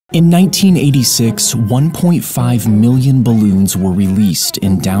In 1986, 1.5 million balloons were released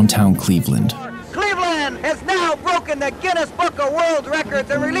in downtown Cleveland. Cleveland has now broken the Guinness Book of World Records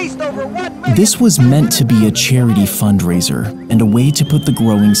and released over 1 million. This was meant to be a charity fundraiser and a way to put the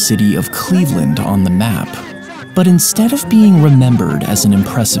growing city of Cleveland on the map. But instead of being remembered as an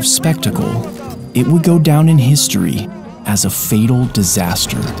impressive spectacle, it would go down in history as a fatal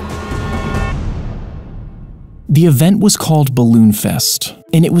disaster. The event was called Balloon Fest,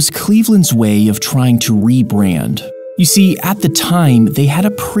 and it was Cleveland's way of trying to rebrand. You see, at the time, they had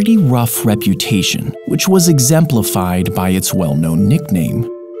a pretty rough reputation, which was exemplified by its well-known nickname.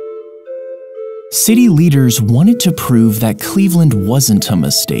 City leaders wanted to prove that Cleveland wasn't a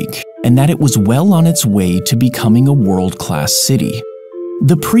mistake, and that it was well on its way to becoming a world-class city.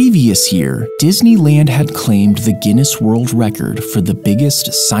 The previous year, Disneyland had claimed the Guinness World Record for the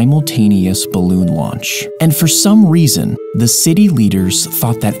biggest simultaneous balloon launch. And for some reason, the city leaders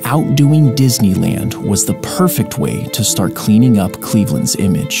thought that outdoing Disneyland was the perfect way to start cleaning up Cleveland's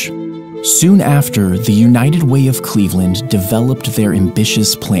image. Soon after, the United Way of Cleveland developed their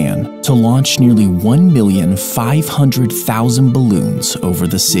ambitious plan to launch nearly 1,500,000 balloons over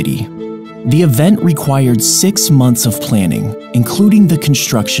the city. The event required 6 months of planning, including the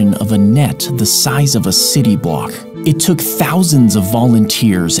construction of a net the size of a city block. It took thousands of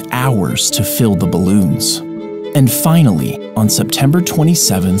volunteers hours to fill the balloons. And finally, on September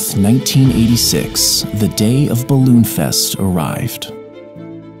 27, 1986, the day of Balloon Fest arrived.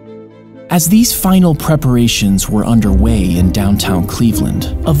 As these final preparations were underway in downtown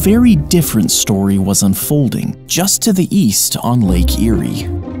Cleveland, a very different story was unfolding just to the east on Lake Erie.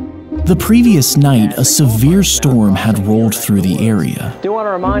 The previous night, a severe storm had rolled through the area. I do want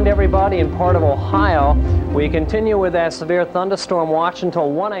to remind everybody in part of Ohio, we continue with that severe thunderstorm watch until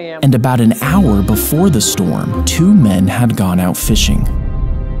 1 a.m. And about an hour before the storm, 2 men had gone out fishing.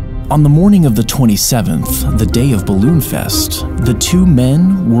 On the morning of the 27th, the day of Balloon Fest, the 2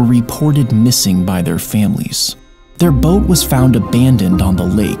 men were reported missing by their families. Their boat was found abandoned on the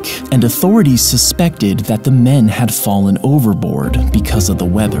lake, and authorities suspected that the men had fallen overboard because of the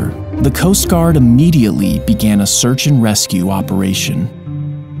weather. The Coast Guard immediately began a search and rescue operation.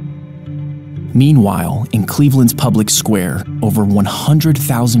 Meanwhile, in Cleveland's public square, over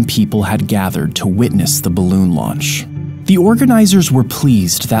 100,000 people had gathered to witness the balloon launch. The organizers were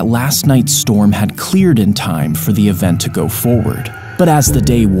pleased that last night's storm had cleared in time for the event to go forward. But as the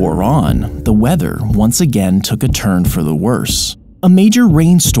day wore on, the weather once again took a turn for the worse. A major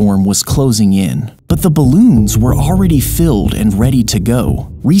rainstorm was closing in, but the balloons were already filled and ready to go.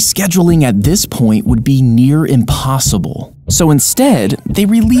 Rescheduling at this point would be near impossible. So instead, they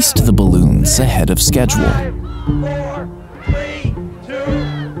released the balloons ahead of schedule. 5, 4, 3, 2,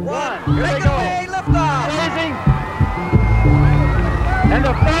 1. Make away, lift off. Amazing. And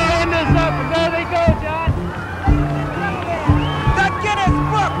the fan is up, and there they go, John. The Guinness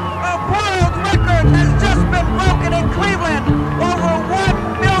Book of World Records has just been broken in Cleveland. Over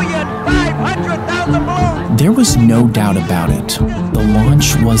 1,500,000 balloons. There was no doubt about it. The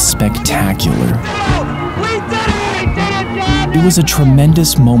launch was spectacular. We did it! It was a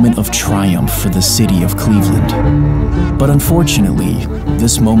tremendous moment of triumph for the city of Cleveland. But unfortunately,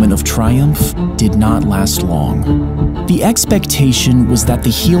 this moment of triumph did not last long. The expectation was that the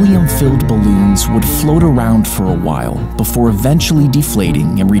helium-filled balloons would float around for a while before eventually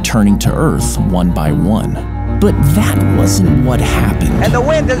deflating and returning to Earth one by one. But that wasn't what happened. And the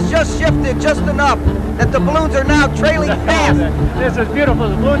wind has just shifted just enough that the balloons are now trailing fast. This is beautiful.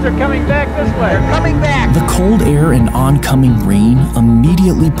 The balloons are coming back this way. They're coming back. The cold air and oncoming rain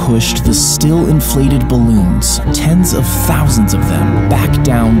immediately pushed the still inflated balloons, tens of thousands of them, back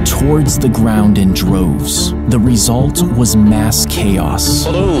down towards the ground in droves. The result was mass chaos.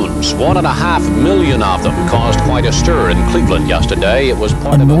 Balloons, 1.5 million of them, caused quite a stir in Cleveland yesterday. It was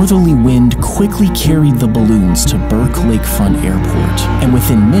part A of northerly wind quickly carried the balloons to Burke Lakefront Airport, and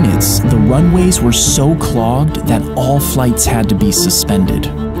within minutes, the runways were so clogged that all flights had to be suspended.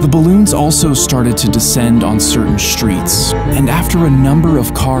 The balloons also started to descend on certain streets, and after a number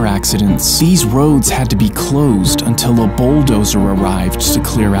of car accidents, these roads had to be closed until a bulldozer arrived to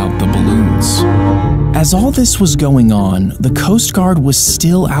clear out the balloons. As all this was going on, the Coast Guard was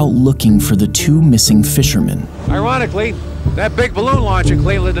still out looking for the 2 missing fishermen. Ironically, That big balloon launch in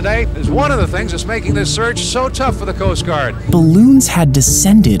Cleveland today is one of the things that's making this search so tough for the Coast Guard. Balloons had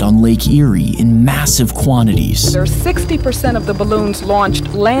descended on Lake Erie in massive quantities. There's 60% of the balloons launched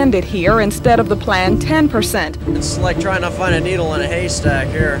landed here instead of the planned 10%. It's like trying to find a needle in a haystack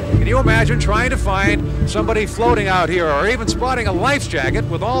here. Can you imagine trying to find somebody floating out here or even spotting a life jacket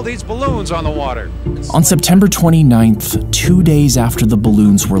with all these balloons on the water? On September 29th, 2 days after the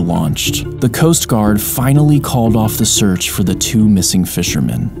balloons were launched, the Coast Guard finally called off the search for the 2 missing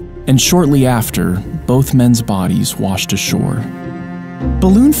fishermen. And shortly after, both men's bodies washed ashore.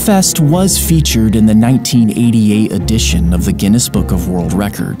 Balloon Fest was featured in the 1988 edition of the Guinness Book of World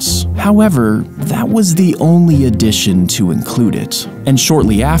Records. However, that was the only edition to include it. And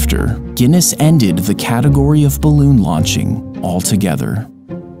shortly after, Guinness ended the category of balloon launching altogether.